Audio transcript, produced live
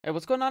Hey,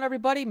 what's going on,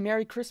 everybody?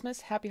 Merry Christmas,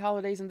 Happy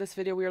Holidays. In this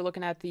video, we are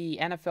looking at the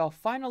NFL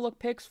Final Look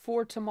picks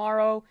for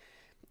tomorrow.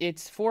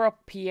 It's 4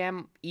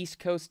 p.m. East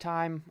Coast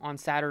time on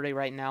Saturday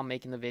right now,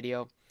 making the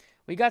video.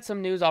 We got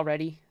some news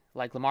already,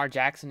 like Lamar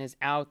Jackson is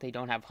out. They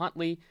don't have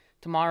Huntley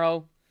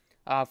tomorrow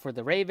for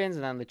the Ravens,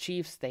 and then the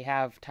Chiefs, they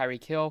have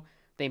Tyreek Hill.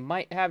 They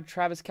might have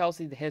Travis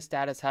Kelce. His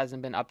status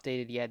hasn't been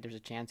updated yet. There's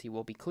a chance he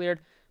will be cleared,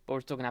 but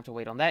we're still going to have to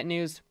wait on that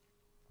news.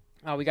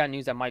 We got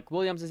news that Mike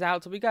Williams is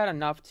out, so we got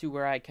enough to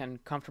where I can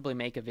comfortably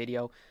make a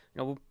video.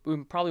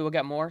 We probably will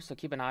get more, so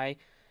keep an eye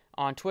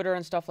on Twitter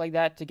and stuff like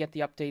that to get the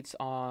updates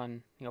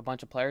on a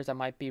bunch of players that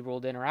might be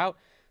ruled in or out.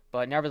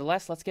 But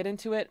nevertheless, let's get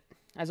into it.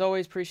 As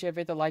always, appreciate if you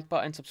hit the like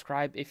button,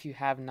 subscribe if you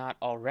have not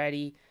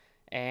already,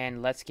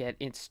 and let's get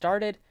it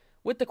started.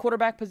 With the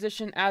quarterback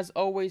position, as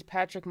always,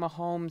 Patrick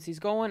Mahomes. He's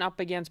going up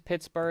against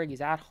Pittsburgh.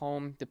 He's at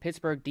home. The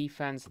Pittsburgh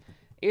defense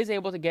is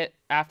able to get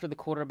after the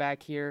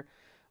quarterback here.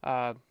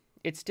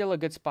 It's still a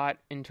good spot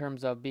in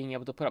terms of being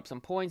able to put up some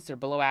points. They're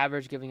below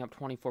average, giving up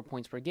 24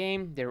 points per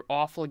game. They're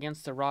awful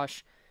against the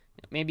rush.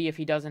 Maybe if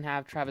he doesn't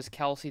have Travis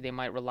Kelce, they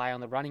might rely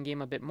on the running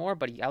game a bit more,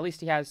 but at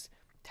least he has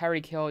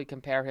Tyreek Hill. You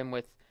compare him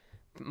with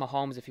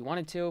Mahomes if you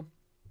wanted to.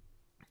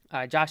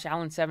 Josh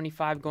Allen,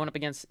 75, going up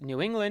against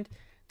New England.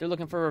 They're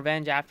looking for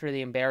revenge after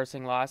the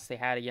embarrassing loss they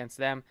had against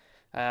them.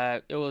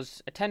 It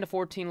was a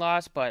 10-14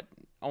 loss, but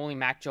only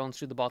Mac Jones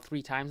threw the ball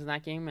 3 times in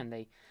that game, and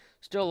they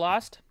still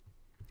lost.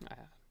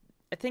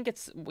 I think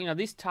it's,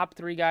 these top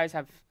 3 guys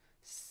have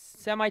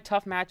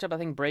semi-tough matchup. I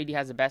think Brady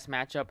has the best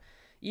matchup,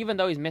 even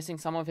though he's missing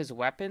some of his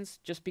weapons,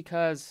 just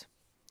because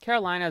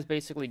Carolina is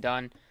basically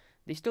done.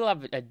 They still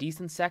have a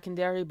decent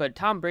secondary, but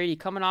Tom Brady,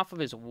 coming off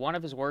of one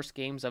of his worst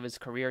games of his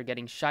career,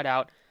 getting shut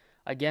out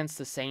against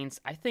the Saints,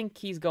 I think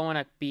he's going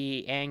to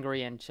be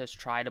angry and just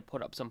try to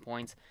put up some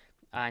points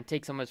and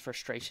take some of his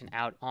frustration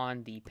out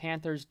on the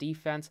Panthers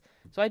defense.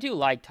 So I do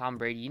like Tom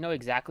Brady. You know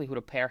exactly who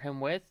to pair him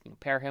with. You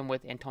pair him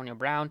with Antonio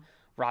Brown,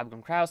 Rob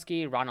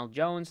Gronkowski, Ronald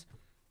Jones.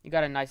 You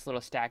got a nice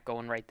little stack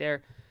going right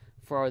there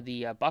for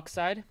the Bucs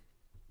side.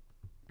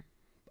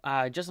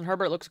 Justin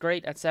Herbert looks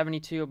great at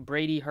 72.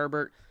 Brady,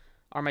 Herbert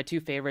are my 2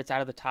 favorites out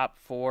of the top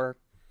 4.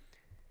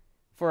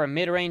 For a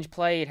mid-range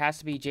play, it has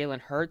to be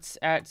Jalen Hurts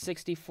at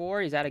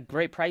 64. He's at a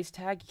great price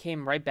tag. He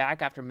came right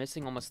back after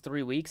missing almost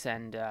 3 weeks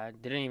and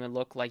didn't even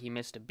look like he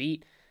missed a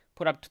beat.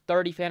 Put up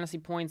 30 fantasy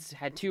points,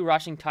 had 2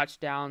 rushing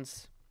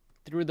touchdowns,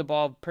 threw the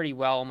ball pretty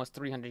well, almost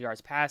 300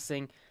 yards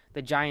passing.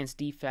 The Giants'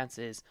 defense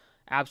is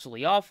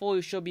absolutely awful.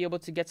 You should be able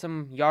to get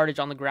some yardage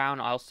on the ground.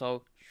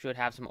 Also, should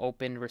have some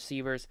open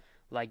receivers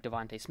like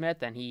Devontae Smith.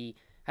 And he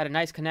had a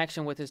nice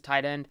connection with his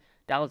tight end,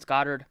 Dallas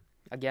Goedert,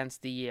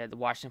 against the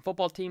Washington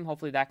football team.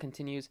 Hopefully that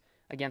continues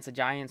against the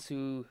Giants,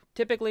 who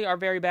typically are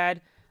very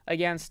bad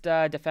against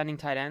defending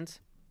tight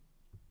ends.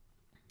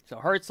 So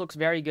Hurts looks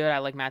very good. I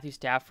like Matthew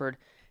Stafford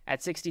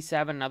at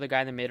 67. Another guy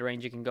in the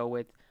mid-range you can go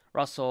with.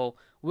 Russell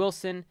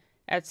Wilson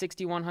at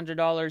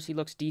 $6,100. He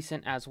looks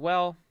decent as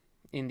well.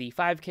 In the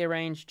 5K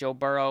range, Joe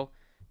Burrow,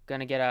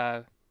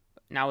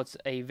 now it's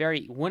a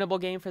very winnable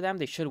game for them.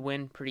 They should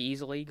win pretty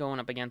easily, going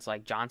up against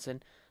like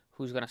Johnson,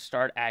 who's going to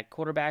start at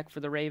quarterback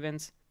for the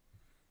Ravens.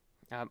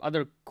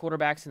 Other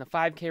quarterbacks in the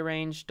 5K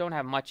range, don't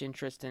have much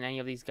interest in any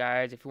of these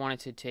guys. If you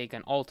wanted to take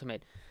an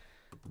ultimate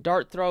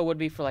dart throw, would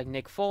be for like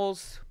Nick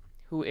Foles,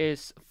 who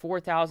is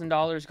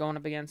 $4,000 going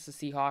up against the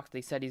Seahawks. They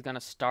said he's going to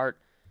start.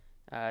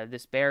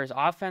 This Bears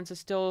offense is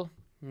still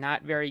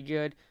not very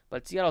good,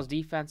 but Seattle's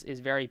defense is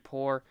very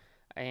poor,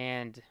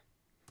 and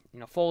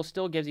Foles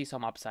still gives you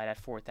some upside at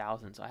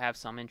 4,000, so I have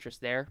some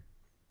interest there.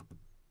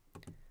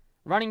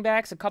 Running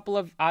backs, a couple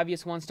of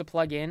obvious ones to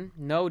plug in.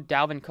 No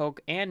Dalvin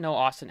Cook and no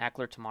Austin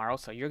Eckler tomorrow,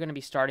 so you're going to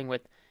be starting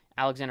with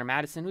Alexander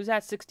Mattison, who's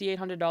at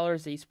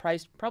 $6,800. He's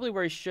priced probably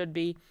where he should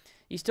be.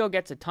 He still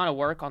gets a ton of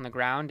work on the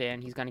ground,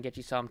 and he's going to get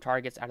you some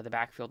targets out of the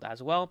backfield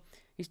as well.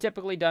 He's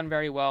typically done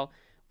very well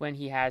when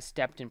he has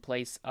stepped in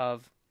place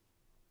of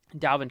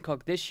Dalvin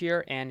Cook this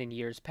year and in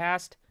years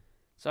past.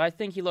 So I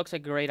think he looks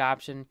like a great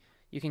option.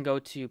 You can go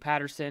to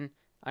Patterson,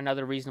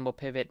 another reasonable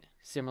pivot,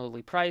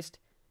 similarly priced.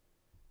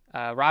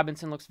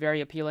 Robinson looks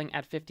very appealing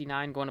at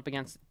 59, going up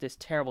against this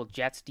terrible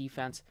Jets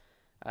defense.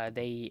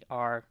 They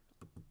are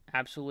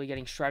absolutely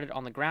getting shredded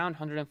on the ground,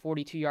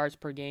 142 yards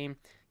per game,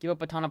 give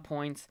up a ton of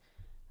points.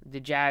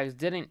 The Jags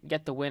didn't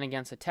get the win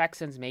against the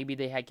Texans. Maybe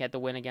they had get the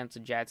win against the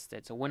Jets.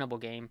 It's a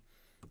winnable game.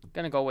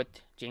 Going to go with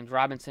James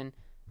Robinson,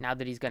 now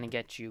that he's going to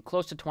get you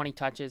close to 20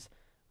 touches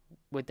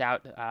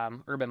without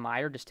Urban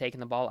Meyer just taking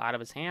the ball out of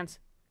his hands.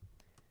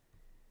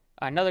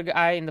 Another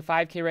guy in the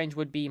 5K range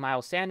would be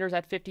Miles Sanders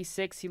at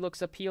 56. He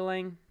looks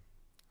appealing,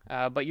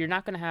 but you're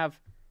not going to have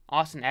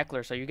Austin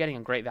Eckler, so you're getting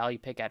a great value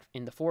pick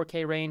in the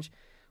 4K range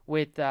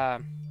with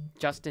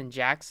Justin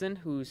Jackson,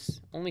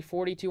 who's only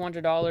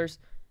 $4,200,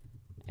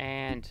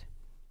 and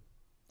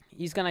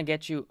he's going to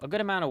get you a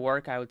good amount of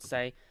work, I would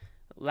say.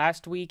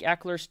 Last week,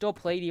 Eckler still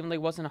played, even though he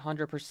wasn't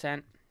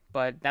 100%,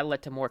 but that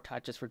led to more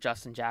touches for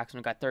Justin Jackson,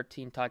 who got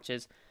 13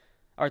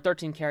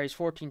 carries,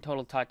 14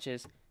 total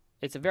touches.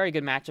 It's a very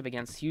good matchup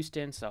against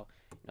Houston, so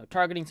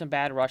targeting some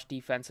bad rush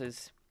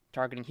defenses,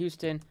 targeting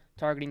Houston,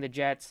 targeting the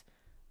Jets.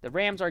 The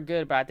Rams are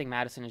good, but I think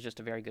Madison is just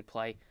a very good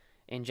play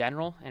in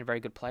general and a very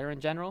good player in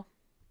general.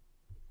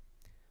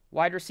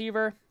 Wide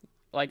receiver,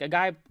 like a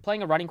guy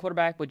playing a running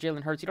quarterback with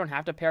Jalen Hurts, you don't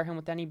have to pair him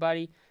with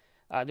anybody.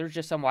 There's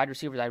just some wide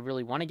receivers I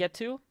really want to get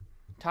to.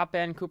 Top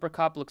end, Cooper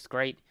Kupp looks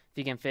great if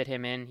you can fit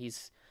him in.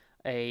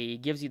 He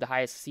gives you the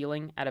highest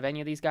ceiling out of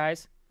any of these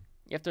guys.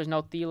 If there's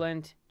no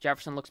Thielen,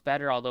 Jefferson looks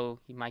better, although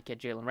he might get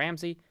Jalen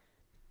Ramsey.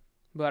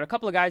 But a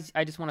couple of guys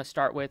I just want to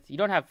start with. You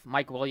don't have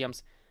Mike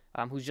Williams,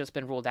 who's just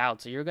been ruled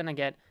out, so you're going to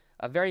get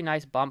a very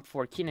nice bump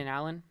for Keenan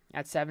Allen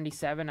at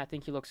 77. I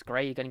think he looks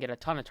great. You're going to get a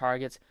ton of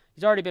targets.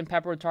 He's already been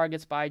peppered with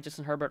targets by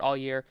Justin Herbert all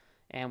year,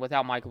 and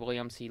without Mike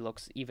Williams, he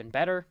looks even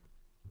better.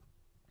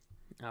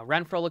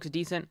 Renfrow looks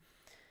decent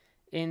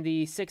in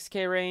the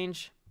 6K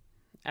range.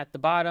 At the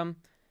bottom,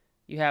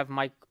 you have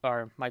Mike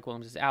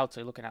Williams is out, so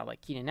you're looking at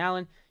like Keenan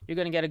Allen. You're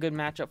going to get a good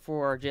matchup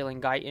for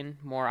Jalen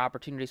Guyton, more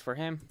opportunities for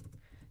him.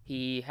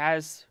 He's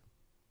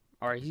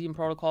in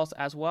protocols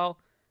as well.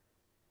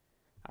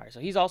 All right, so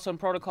he's also in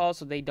protocols,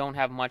 so they don't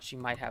have much. You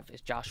might have,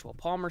 is Joshua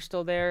Palmer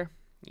still there?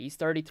 He's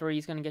 33.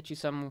 He's going to get you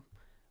some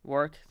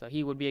work, so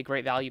he would be a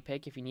great value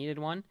pick if you needed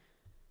one.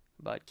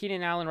 But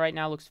Keenan Allen right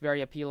now looks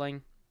very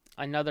appealing.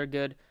 Another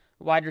good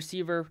wide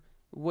receiver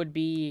would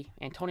be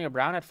Antonio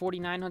Brown at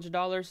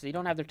 $4,900. They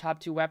don't have their top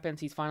two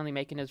weapons. He's finally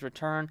making his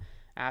return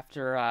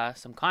after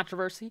some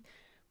controversy.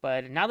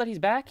 But now that he's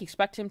back,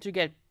 expect him to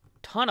get a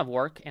ton of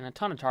work and a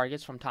ton of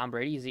targets from Tom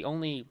Brady. He's the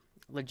only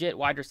legit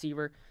wide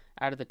receiver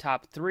out of the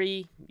top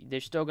three.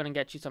 They're still going to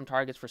get you some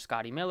targets for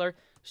Scotty Miller.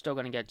 Still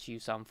going to get you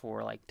some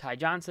for like Ty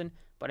Johnson.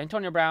 But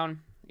Antonio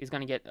Brown is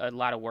going to get a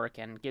lot of work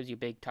and gives you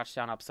big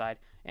touchdown upside.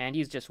 And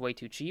he's just way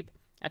too cheap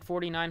at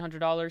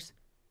 $4,900.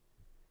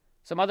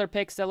 Some other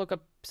picks that look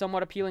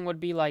somewhat appealing would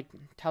be like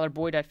Tyler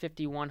Boyd at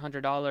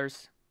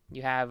 $5,100.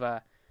 You have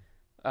a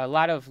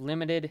lot of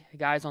limited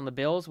guys on the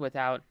Bills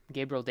without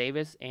Gabriel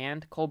Davis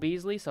and Cole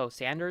Beasley. So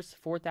Sanders,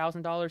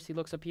 $4,000. He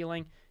looks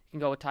appealing. You can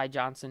go with Ty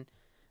Johnson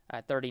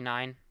at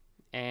 $39,000.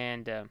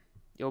 And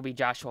it will be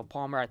Joshua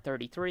Palmer at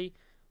 $33,000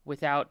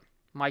 without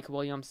Mike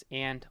Williams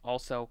and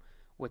also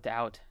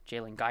without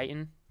Jalen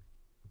Guyton.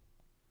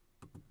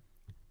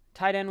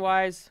 Tight end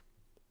wise,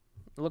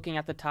 looking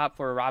at the top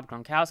for Rob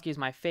Gronkowski is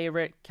my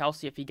favorite.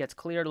 Kelsey, if he gets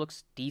cleared,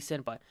 looks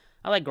decent, but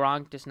I like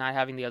Gronk just not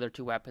having the other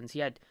two weapons. He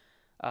had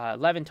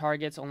 11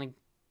 targets, only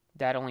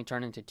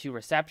turned into 2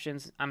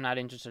 receptions. I'm not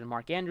interested in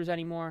Mark Andrews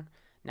anymore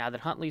now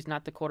that Huntley's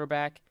not the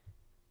quarterback.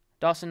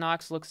 Dawson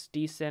Knox looks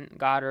decent.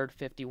 Goddard,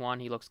 51,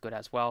 he looks good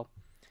as well.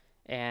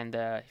 And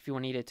if you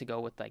needed to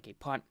go with like a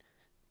punt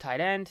tight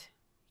end,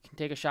 you can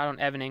take a shot on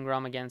Evan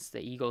Ingram against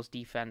the Eagles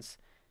defense.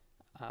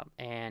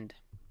 And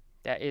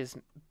that is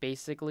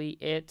basically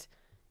it.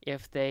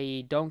 If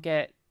they don't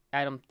get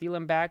Adam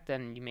Thielen back,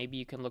 then maybe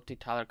you can look to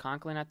Tyler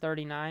Conklin at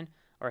 $39,000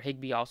 or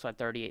Higbee also at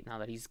 $38,000 now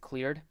that he's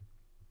cleared.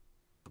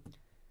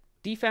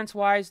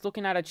 Defense-wise,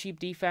 looking at a cheap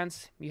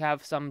defense, you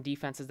have some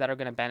defenses that are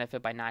going to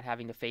benefit by not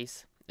having to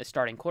face a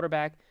starting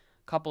quarterback.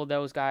 A couple of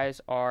those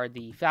guys are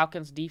the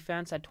Falcons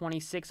defense at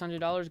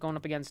 $2,600 going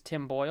up against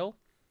Tim Boyle.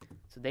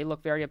 So they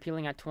look very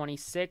appealing at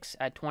 $26,000.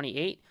 At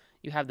 $28,000,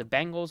 you have the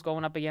Bengals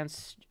going up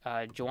against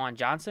Juwan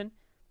Johnson.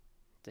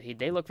 So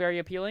they look very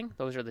appealing.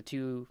 Those are the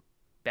two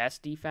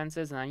best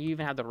defenses. And then you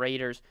even have the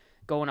Raiders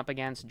going up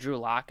against Drew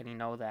Lock. And you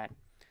know that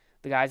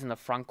the guys in the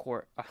front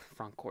court,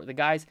 the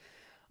guys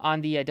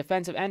on the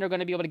defensive end are going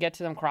to be able to get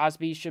to them.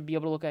 Crosby should be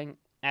able to look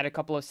at a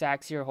couple of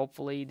sacks here.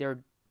 Hopefully their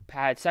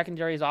pad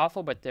secondary is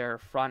awful, but their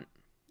front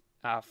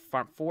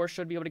four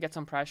should be able to get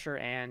some pressure.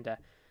 And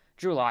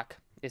Drew Lock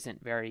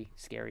isn't very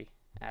scary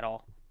at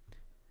all.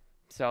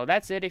 So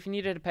that's it. If you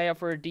needed to pay up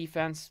for a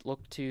defense,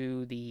 look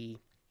to the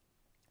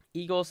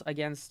Eagles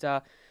against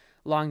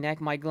long neck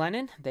Mike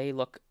Glennon. They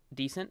look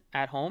decent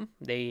at home.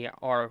 They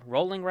are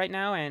rolling right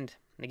now, and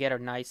they get a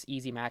nice,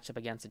 easy matchup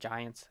against the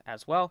Giants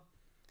as well.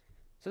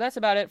 So that's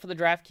about it for the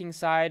DraftKings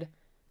side.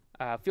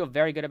 Feel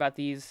very good about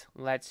these.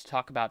 Let's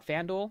talk about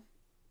FanDuel.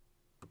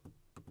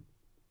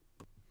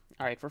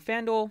 All right, for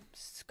FanDuel,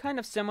 it's kind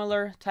of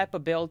similar type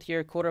of build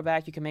here.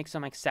 Quarterback, you can make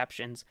some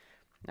exceptions.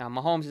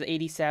 Mahomes is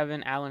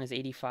 87, Allen is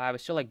 85. I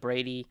still like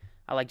Brady.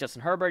 I like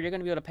Justin Herbert. You're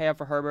going to be able to pay up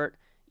for Herbert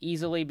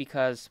easily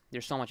because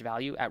there's so much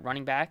value at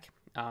running back.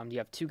 You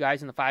have two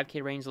guys in the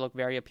 5K range that look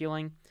very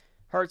appealing.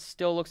 Hurts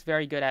still looks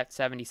very good at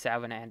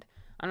 77, and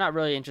I'm not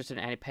really interested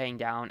in paying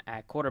down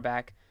at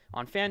quarterback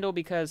on FanDuel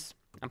because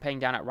I'm paying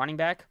down at running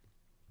back.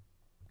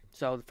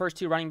 So the first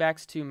two running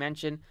backs to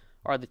mention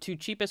are the two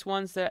cheapest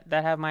ones that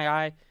have my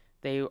eye.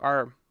 They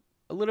are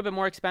a little bit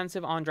more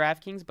expensive on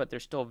DraftKings, but they're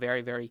still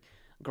very, very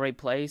great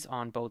plays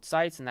on both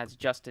sites, and that's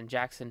Justin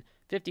Jackson,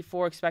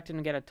 54, expecting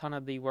to get a ton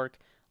of the work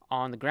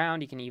on the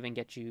ground. He can even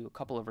get you a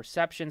couple of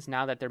receptions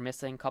now that they're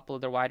missing a couple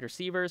of their wide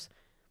receivers.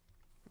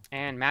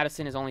 And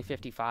Madison is only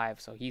 55,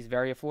 so he's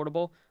very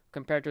affordable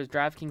compared to his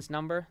DraftKings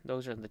number.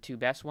 Those are the two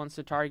best ones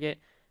to target.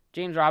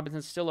 James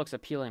Robinson still looks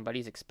appealing, but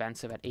he's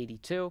expensive at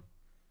 82.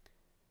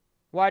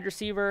 Wide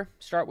receiver,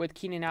 start with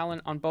Keenan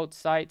Allen on both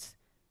sites.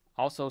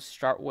 Also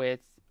start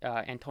with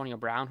Antonio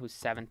Brown, who's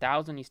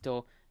 $7,000. He's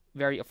still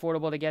very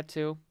affordable to get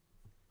to.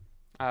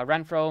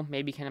 Renfro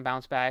maybe can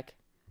bounce back.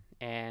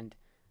 And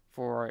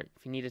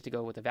if you needed to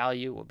go with a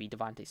value, it would be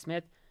Devontae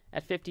Smith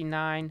at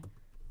 59.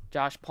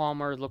 Josh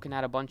Palmer looking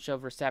at a bunch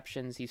of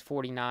receptions. He's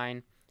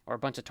 49, or a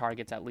bunch of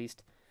targets at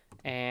least.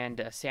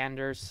 And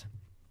Sanders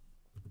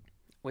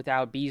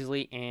without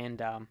Beasley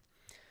and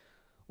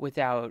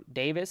without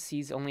Davis,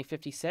 he's only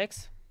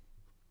 56.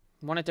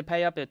 Wanted to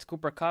pay up, it's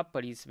Cooper Kupp,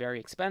 but he's very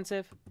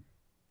expensive.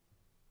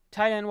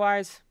 Tight end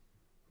wise,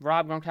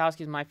 Rob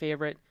Gronkowski is my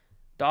favorite.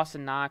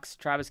 Dawson Knox,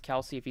 Travis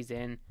Kelce if he's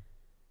in.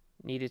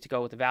 Needed to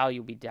go with the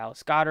value would be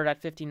Dallas Goedert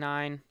at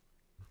 59.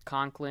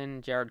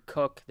 Conklin, Jared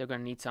Cook, they're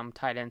going to need some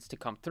tight ends to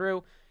come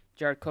through.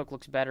 Jared Cook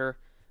looks better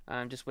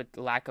just with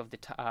the lack of the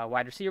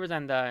wide receivers,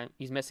 and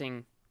he's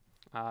missing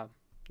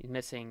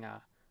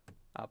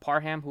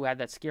Parham, who had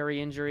that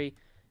scary injury,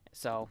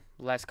 so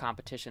less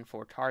competition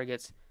for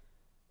targets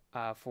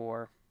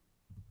for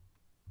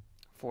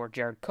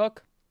Jared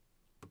Cook.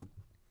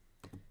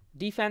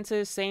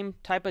 Defenses, same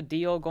type of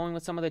deal, going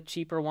with some of the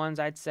cheaper ones,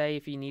 I'd say,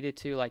 if you needed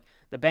to. Like,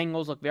 the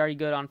Bengals look very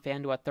good on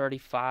FanDuel at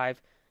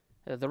 35.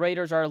 The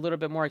Raiders are a little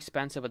bit more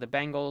expensive, but the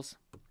Bengals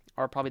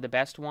are probably the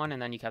best one.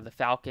 And then you have the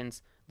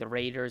Falcons, the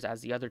Raiders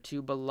as the other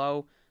two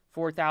below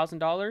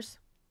 $4,000.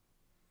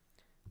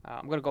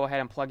 I'm going to go ahead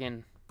and plug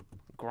in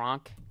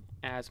Gronk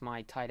as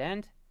my tight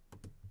end.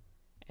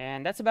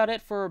 And that's about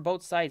it for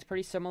both sides.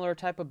 Pretty similar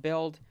type of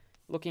build.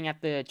 Looking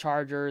at the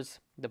Chargers,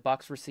 the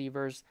Bucs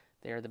receivers,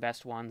 they're the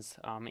best ones.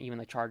 Even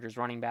the Chargers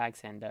running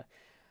backs and the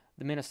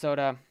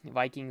Minnesota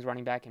Vikings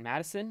running back in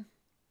Madison.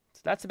 So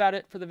that's about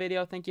it for the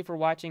video. Thank you for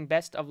watching.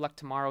 Best of luck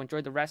tomorrow.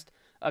 Enjoy the rest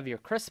of your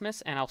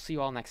Christmas, and I'll see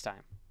you all next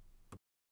time.